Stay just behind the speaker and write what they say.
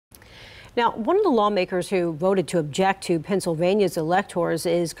Now, one of the lawmakers who voted to object to Pennsylvania's electors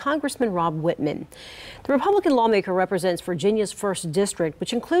is Congressman Rob Wittman. The Republican lawmaker represents Virginia's 1st District,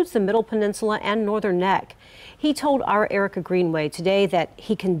 which includes the Middle Peninsula and Northern Neck. He told our Erica Greenway today that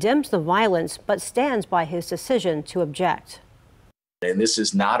he condemns the violence but stands by his decision to object. And this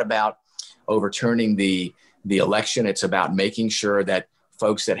is not about overturning the election. It's about making sure that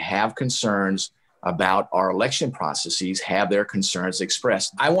folks that have concerns about our election processes have their concerns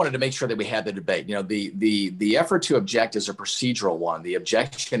expressed. I wanted to make sure that we had the debate. You know, the effort to object is a procedural one. The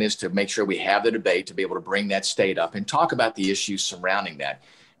objection is to make sure we have the debate to be able to bring that state up and talk about the issues surrounding that.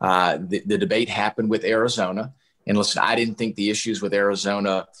 The debate happened with Arizona. And listen, I didn't think the issues with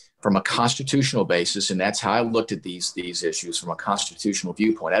Arizona from a constitutional basis, and that's how I looked at these issues from a constitutional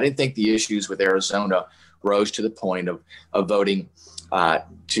viewpoint. I didn't think the issues with Arizona rose to the point of voting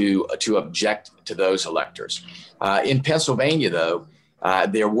to object to those electors. In Pennsylvania, though,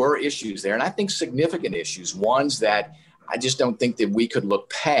 there were issues there, and I think significant issues, ones that I just don't think that we could look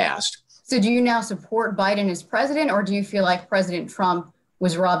past. So do you now support Biden as president, or do you feel like President Trump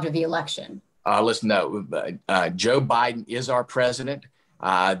was robbed of the election? Listen, no, Joe Biden is our president.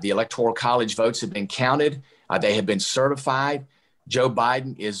 The Electoral College votes have been counted. They have been certified. Joe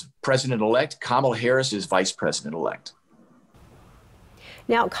Biden is president-elect. Kamala Harris is vice president-elect.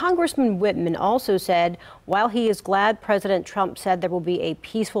 Now, Congressman Wittman also said while he is glad President Trump said there will be a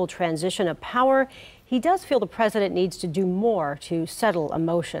peaceful transition of power, he does feel the president needs to do more to settle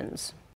emotions.